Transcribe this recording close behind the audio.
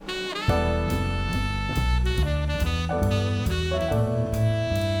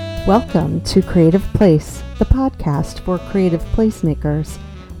Welcome to Creative Place, the podcast for creative placemakers.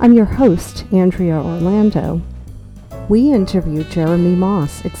 I'm your host, Andrea Orlando. We interview Jeremy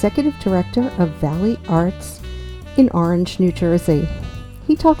Moss, Executive Director of Valley Arts in Orange, New Jersey.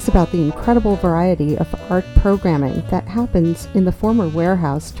 He talks about the incredible variety of art programming that happens in the former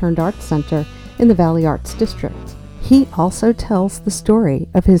warehouse turned arts center in the Valley Arts District. He also tells the story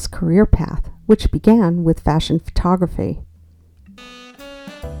of his career path, which began with fashion photography.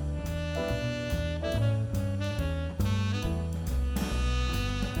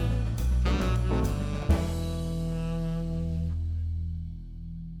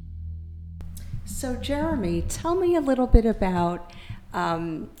 So Jeremy, tell me a little bit about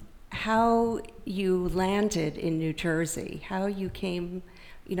how you landed in New Jersey, how you came,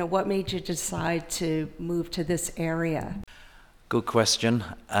 what made you decide to move to this area? Good question.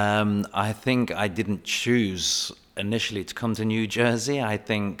 I think I didn't choose initially to come to New Jersey. I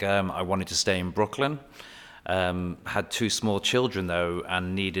think I wanted to stay in Brooklyn. Had two small children though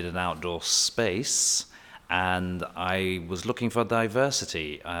and needed an outdoor space. And I was looking for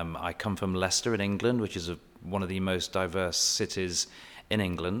diversity. I come from Leicester in England, which is one of the most diverse cities in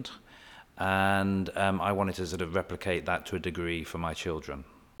England. And I wanted to sort of replicate that to a degree for my children.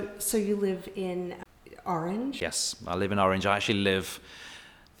 So you live in Orange? Yes, I live in Orange. I actually live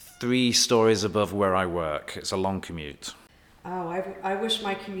 3 stories above where I work. It's a long commute. Oh, I wish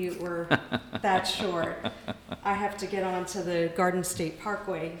my commute were that short. I have to get onto the Garden State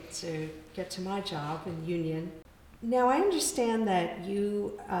Parkway to get to my job in Union. Now, I understand that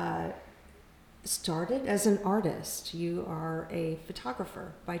you started as an artist. You are a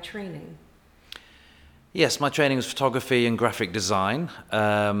photographer by training. Yes, my training was photography and graphic design.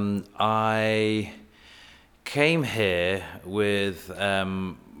 I came here with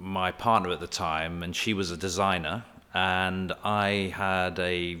my partner at the time, and she was a designer. And I had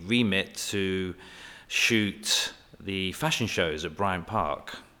a remit to shoot the fashion shows at Bryant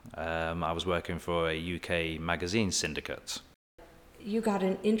Park. I was working for a UK magazine syndicate. You got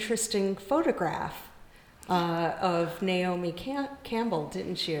an interesting photograph of Naomi Campbell,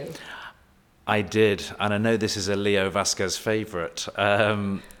 didn't you? I did, and I know this is a Leo Vasquez favorite.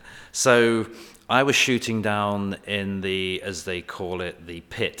 So I was shooting down in the, as they call it, the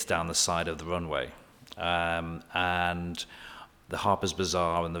pit down the side of the runway. And the Harper's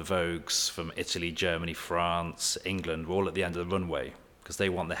Bazaar and the Vogues from Italy, Germany, France, England were all at the end of the runway because they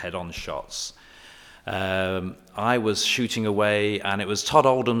want the head-on shots. I was shooting away, and it was Todd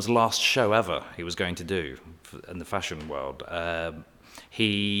Oldham's last show ever he was going to do in the fashion world.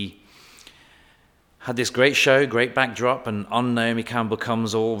 He had this great show, great backdrop, and on Naomi Campbell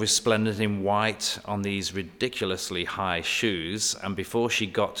comes all resplendent in white on these ridiculously high shoes, and before she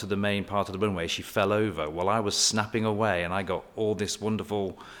got to the main part of the runway, she fell over while I was snapping away, and I got all this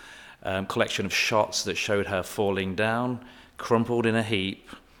wonderful collection of shots that showed her falling down, crumpled in a heap,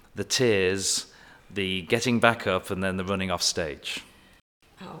 the tears, the getting back up, and then the running off stage.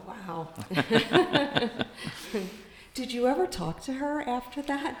 Oh, wow. Did you ever talk to her after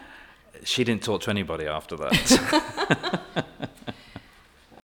that? She didn't talk to anybody after that.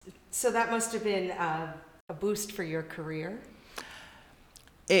 So that must have been a boost for your career?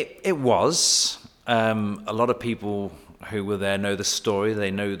 It was. A lot of people who were there know the story, they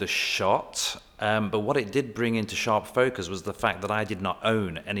know the shot. But what it did bring into sharp focus was the fact that I did not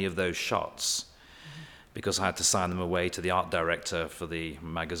own any of those shots because I had to sign them away to the art director for the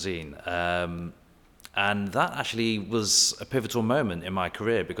magazine. And that actually was a pivotal moment in my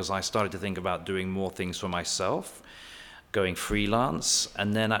career because I started to think about doing more things for myself, going freelance,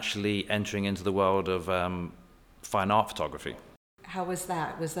 and then actually entering into the world of fine art photography. How was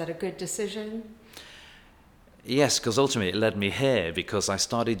that? Was that a good decision? Yes, because ultimately it led me here because I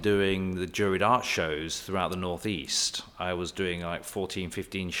started doing the juried art shows throughout the Northeast. I was doing like 14,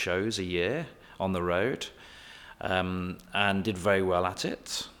 15 shows a year on the road and did very well at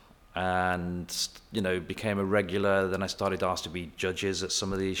it. And became a regular. Then I started asked to be judges at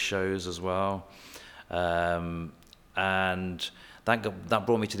some of these shows as well, and that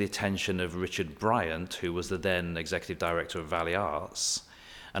brought me to the attention of Richard Bryant, who was the then executive director of Valley Arts,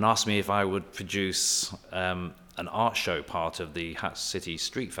 and asked me if I would produce an art show part of the Hat City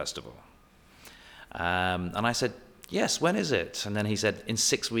Street Festival, and I said, yes, when is it? And then he said, in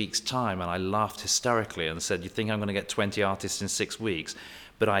 6 weeks' time, and I laughed hysterically and said, you think I'm going to get 20 artists in 6 weeks?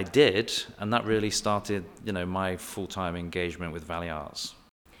 But I did, and that really started, my full-time engagement with Valley Arts.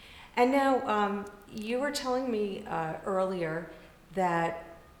 And now, you were telling me earlier that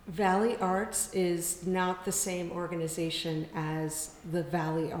Valley Arts is not the same organization as the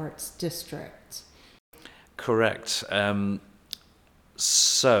Valley Arts District. Correct.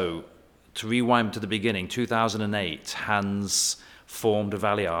 So, to rewind to the beginning, 2008, Hans formed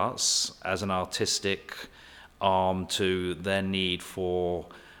Valley Arts as an artistic arm to their need for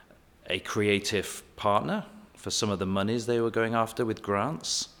a creative partner for some of the monies they were going after with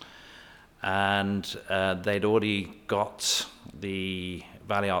grants. And they'd already got the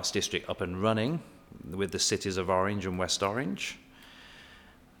Valley Arts District up and running with the cities of Orange and West Orange.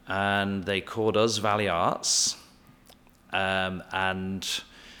 And they called us Valley Arts. And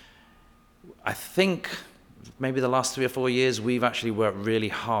I think maybe the last 3 or 4 years, we've actually worked really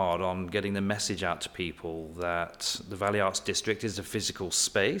hard on getting the message out to people that the Valley Arts District is a physical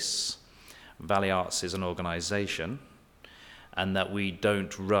space, Valley Arts is an organization, and that we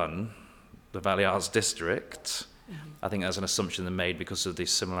don't run the Valley Arts District. I think that's an assumption they made because of the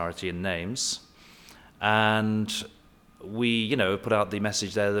similarity in names. And we, put out the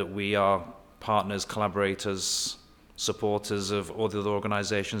message there that we are partners, collaborators, supporters of all the other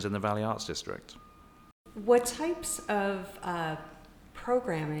organizations in the Valley Arts District. What types of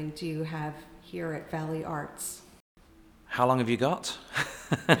programming do you have here at Valley Arts? How long have you got?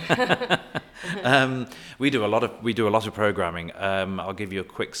 We do a lot of programming. I'll give you a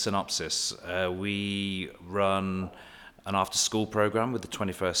quick synopsis. We run an after-school program with the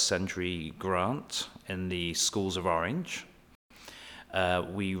 21st Century Grant in the schools of Orange.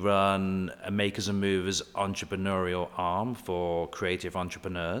 We run a Makers and Movers entrepreneurial arm for creative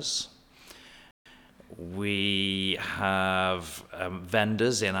entrepreneurs. We have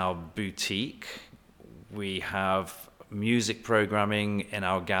vendors in our boutique. We have music programming in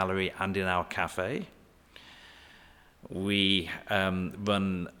our gallery and in our cafe. We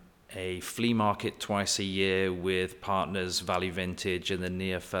run a flea market twice a year with partners Valley Vintage and the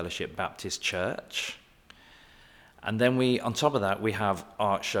Near Fellowship Baptist Church. And then on top of that, we have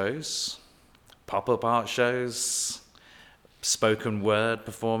art shows, pop-up art shows, spoken word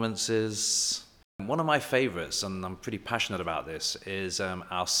performances. One of my favorites, and I'm pretty passionate about this, is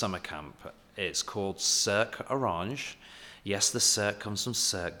our summer camp. It's called Cirque Orange. Yes, the Cirque comes from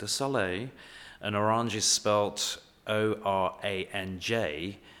Cirque du Soleil, and Orange is spelt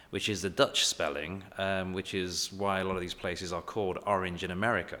Oranj, which is the Dutch spelling, which is why a lot of these places are called Orange in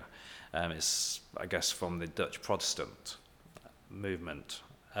America. It's, I guess, from the Dutch Protestant movement.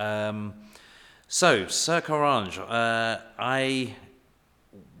 So, Cirque Orange. I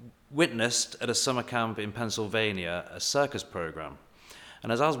witnessed at a summer camp in Pennsylvania a circus program.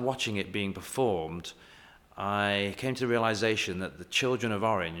 And as I was watching it being performed, I came to the realization that the children of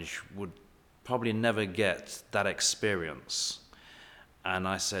Orange would probably never get that experience. And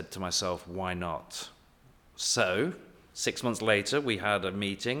I said to myself, why not? So, 6 months later, we had a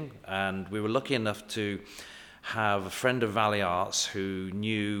meeting, and we were lucky enough to have a friend of Valley Arts who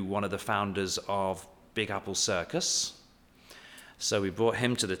knew one of the founders of Big Apple Circus. So we brought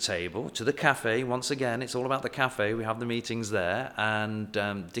him to the table, to the cafe. Once again, it's all about the cafe. We have the meetings there. And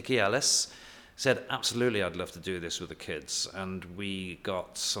Dickie Ellis said, absolutely, I'd love to do this with the kids. And we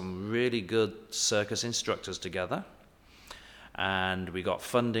got some really good circus instructors together. And we got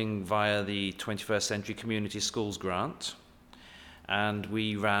funding via the 21st Century Community Schools grant. And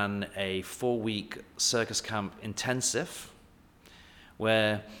we ran a 4-week circus camp intensive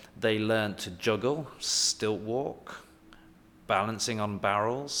where they learned to juggle, stilt walk, balancing on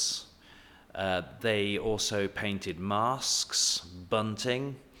barrels. They also painted masks,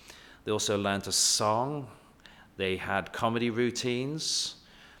 bunting. They also learned a song. They had comedy routines.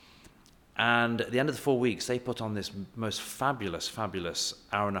 And at the end of the 4 weeks, they put on this most fabulous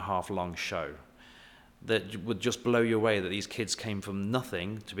hour-and-a-half long show that would just blow you away that these kids came from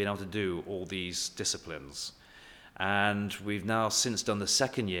nothing to being able to do all these disciplines. And we've now since done the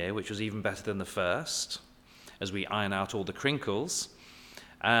second year, which was even better than the first, as we iron out all the crinkles.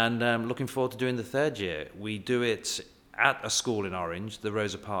 And looking forward to doing the third year. We do it at a school in Orange, the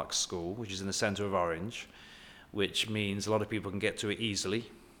Rosa Parks School, which is in the centre of Orange, which means a lot of people can get to it easily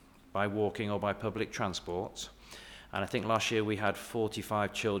by walking or by public transport. And I think last year we had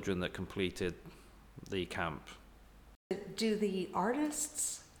 45 children that completed the camp. Do the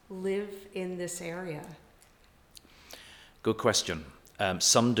artists live in this area? Good question.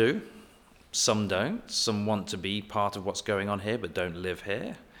 Some do, some don't. Some want to be part of what's going on here but don't live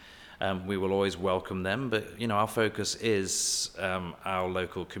here. We will always welcome them, but our focus is our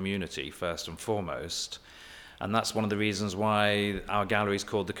local community first and foremost. And that's one of the reasons why our gallery is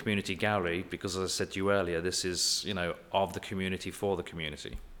called the Community Gallery, because as I said to you earlier, this is, of the community for the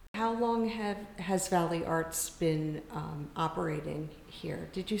community. How long has Valley Arts been operating here?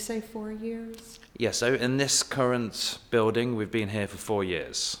 Did you say 4 years? Yeah, so in this current building, we've been here for 4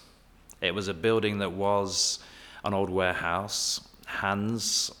 years. It was a building that was an old warehouse,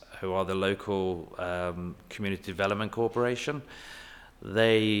 HANS, who are the local community development corporation.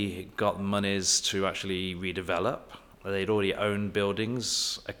 They got monies to actually redevelop. They'd already owned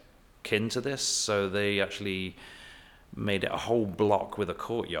buildings akin to this, so they actually made it a whole block with a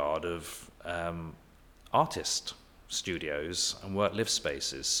courtyard of artist studios and work-live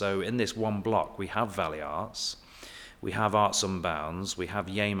spaces. So in this one block, we have Valley Arts, we have Arts Unbound, we have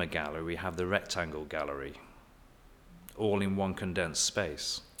Yema Gallery, we have the Rectangle Gallery, all in one condensed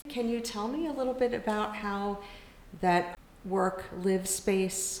space. Can you tell me a little bit about how that work-live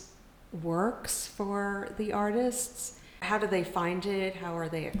space works for the artists? How do they find it? How are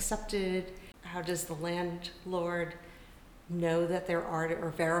they accepted? How does the landlord know that they're art or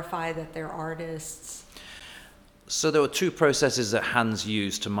verify that they're artists? So there were two processes that HANS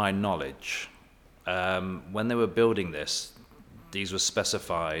used to my knowledge. When they were building this, these were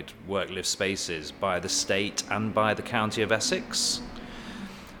specified work-live spaces by the state and by the County of Essex.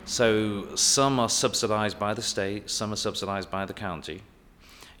 So some are subsidised by the state, some are subsidised by the county.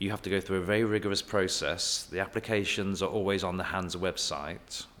 You have to go through a very rigorous process. The applications are always on the HANS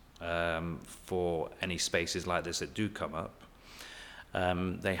website for any spaces like this that do come up.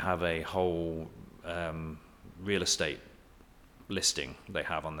 They have a whole real estate listing they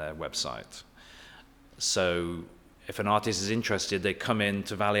have on their website. So if an artist is interested, they come in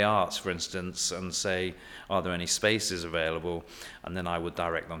to Valley Arts, for instance, and say, are there any spaces available? And then I would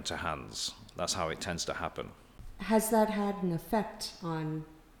direct them to HANS. That's how it tends to happen. Has that had an effect on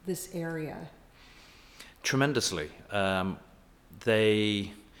this area? Tremendously. HANS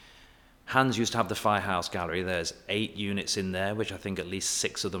used to have the Firehouse Gallery. There's 8 units in there, which I think at least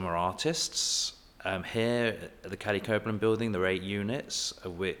 6 of them are artists. Here at the Kelly Copeland building, there are 8 units,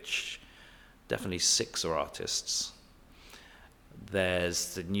 of which definitely 6 are artists.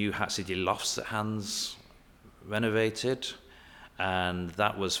 There's the new Hat City Lofts that HANS renovated, and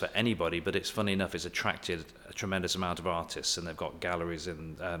that was for anybody, but it's funny enough, it's attracted a tremendous amount of artists, and they've got galleries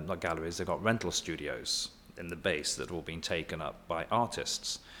they've got rental studios in the base that have all been taken up by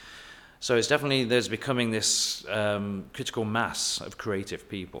artists. So it's definitely, there's becoming this critical mass of creative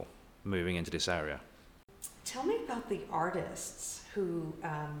people moving into this area. Tell me about the artists who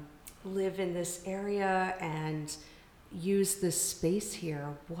live in this area and use this space here.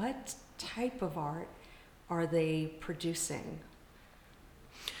 What type of art are they producing?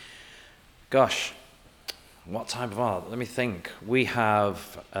 Gosh, what type of art? Let me think. We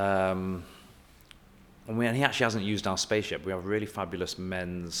have, and he actually hasn't used our space yet. We have a really fabulous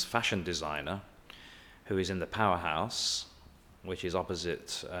men's fashion designer who is in the Powerhouse, which is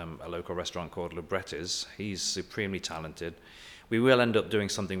opposite a local restaurant called Libretti's. He's supremely talented. We will end up doing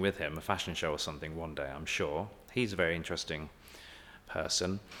something with him, a fashion show or something one day, I'm sure. He's a very interesting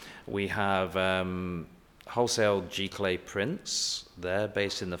person. We have Wholesale G. Clay Prints. They're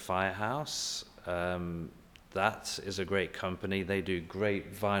based in the Firehouse. That is a great company. They do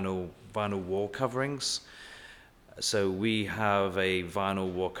great vinyl wall coverings. So we have a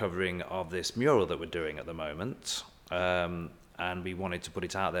vinyl wall covering of this mural that we're doing at the moment. And we wanted to put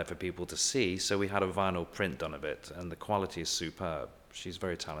it out there for people to see, so we had a vinyl print done of it, and the quality is superb. She's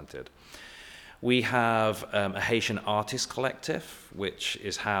very talented. We have a Haitian artist collective, which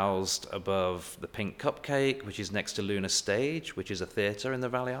is housed above the Pink Cupcake, which is next to Luna Stage, which is a theatre in the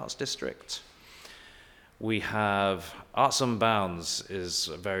Valley Arts District. We have Arts Unbound is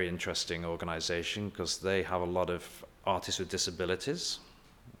a very interesting organisation because they have a lot of artists with disabilities,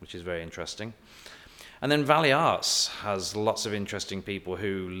 which is very interesting. And then Valley Arts has lots of interesting people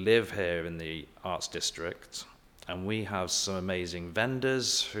who live here in the Arts District. And we have some amazing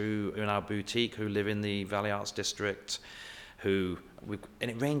vendors who in our boutique who live in the Valley Arts District, and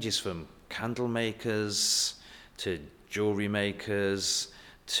it ranges from candle makers to jewelry makers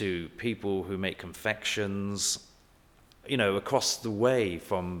to people who make confections. You know, across the way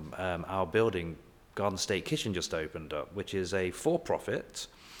from our building, Garden State Kitchen just opened up, which is a for-profit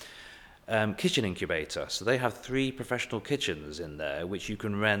kitchen incubator. So they have 3 professional kitchens in there, which you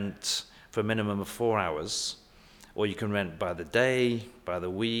can rent for a minimum of 4 hours, or you can rent by the day, by the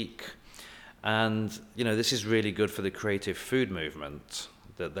week. And, you know, this is really good for the creative food movement,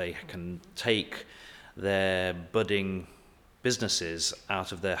 that they can take their budding businesses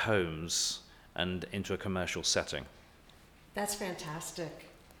out of their homes and into a commercial setting. That's fantastic.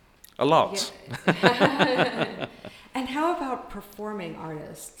 A lot. Yeah. And how about performing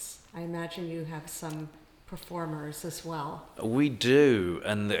artists? I imagine you have some performers as well. We do,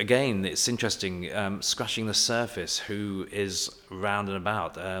 and again, it's interesting, scratching the surface, who is round and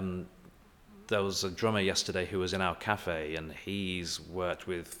about. There was a drummer yesterday who was in our cafe, and he's worked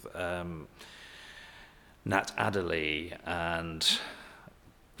with Nat Adderley and,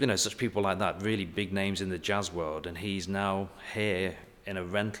 such people like that, really big names in the jazz world. And he's now here in a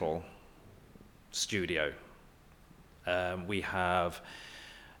rental studio. We have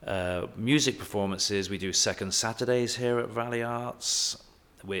music performances. We do second Saturdays here at Valley Arts,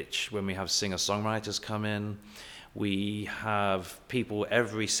 which when we have singer-songwriters come in. We have people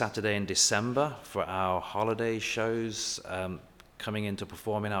every Saturday in December for our holiday shows coming in to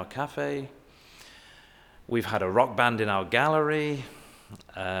perform in our cafe. We've had a rock band in our gallery.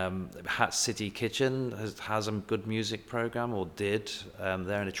 Hat City Kitchen has a good music program, or did.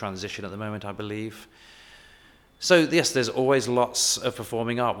 They're in a transition at the moment, I believe. So yes, there's always lots of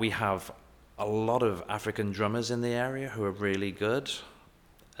performing art. We have a lot of African drummers in the area who are really good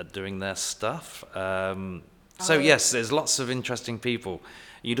at doing their stuff. So yes, there's lots of interesting people.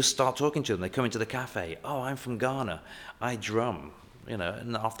 You just start talking to them. They come into the cafe. Oh, I'm from Ghana. I drum,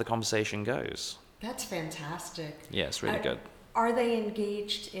 and off the conversation goes. That's fantastic. Yeah, it's really good. Are they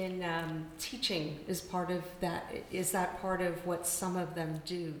engaged in teaching as part of that? Is that part of what some of them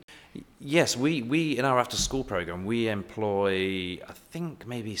do? Yes, we in our after-school program, we employ, I think,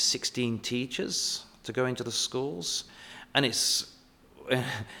 maybe 16 teachers to go into the schools. And it's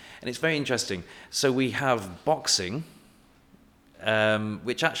very interesting. So we have boxing,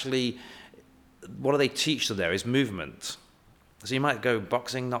 which actually, what do they teach them there is movement. So you might go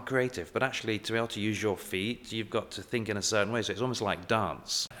boxing, not creative, but actually to be able to use your feet, you've got to think in a certain way. So it's almost like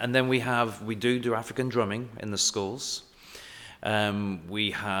dance. And then we do African drumming in the schools. We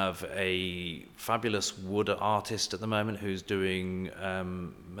have a fabulous wood artist at the moment who's doing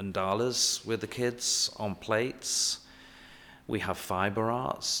mandalas with the kids on plates. We have fiber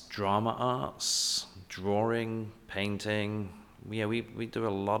arts, drama arts, drawing, painting. Yeah, we do a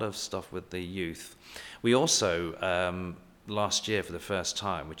lot of stuff with the youth. We also, last year for the first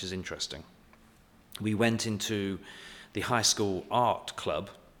time, which is interesting, we went into the high school art club,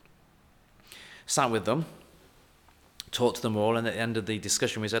 sat with them, talked to them all, and at the end of the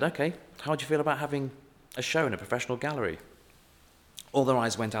discussion we said, okay, how do you feel about having a show in a professional gallery? All their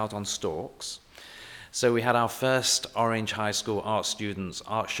eyes went out on stalks. So we had our first Orange High School art students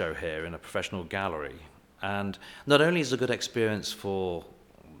art show here in a professional gallery. And not only is it a good experience for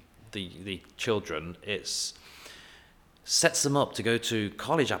the children, it sets them up to go to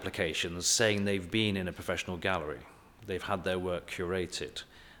college applications saying they've been in a professional gallery. They've had their work curated.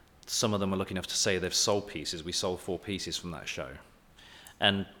 Some of them are lucky enough to say they've sold pieces. We sold 4 pieces from that show.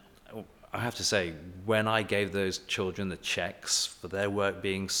 And I have to say, when I gave those children the checks for their work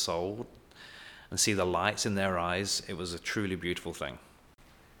being sold and see the lights in their eyes, it was a truly beautiful thing.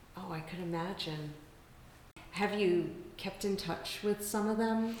 Oh, I could imagine. Have you kept in touch with some of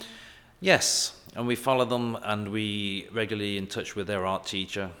them? Yes, and we follow them, and we regularly in touch with their art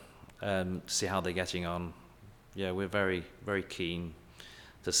teacher to see how they're getting on. Yeah, we're very, very keen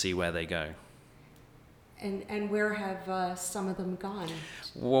to see where they go. And where have some of them gone?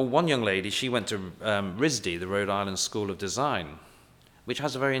 Well, one young lady, she went to RISD, the Rhode Island School of Design, which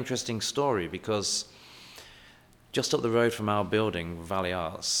has a very interesting story because just up the road from our building, Valley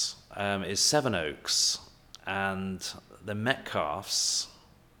Arts, is Seven Oaks, and the Metcalfs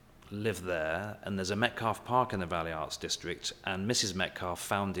live there, and there's a Metcalf Park in the Valley Arts District, and Mrs. Metcalf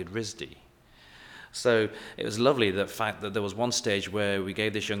founded RISD. So it was lovely, the fact that there was one stage where we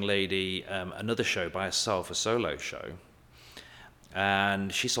gave this young lady another show by herself, a solo show,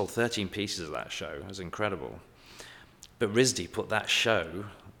 and she sold 13 pieces of that show. It was incredible. But RISD put that show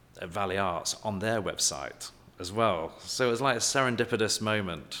at Valley Arts on their website as well. So it was like a serendipitous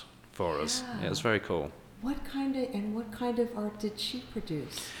moment for us. Yeah, it was very cool. What kind of art did she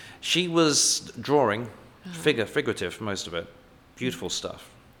produce? She was drawing, figurative, most of it. Beautiful stuff.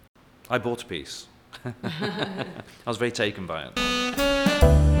 I bought a piece. I was very taken by it.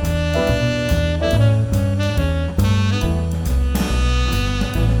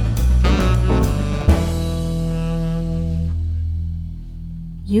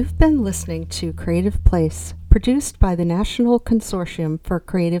 You've been listening to Creative Place, produced by the National Consortium for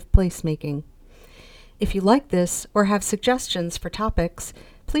Creative Placemaking. If you like this or have suggestions for topics,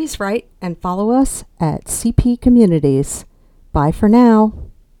 please write and follow us at CP Communities. Bye for now.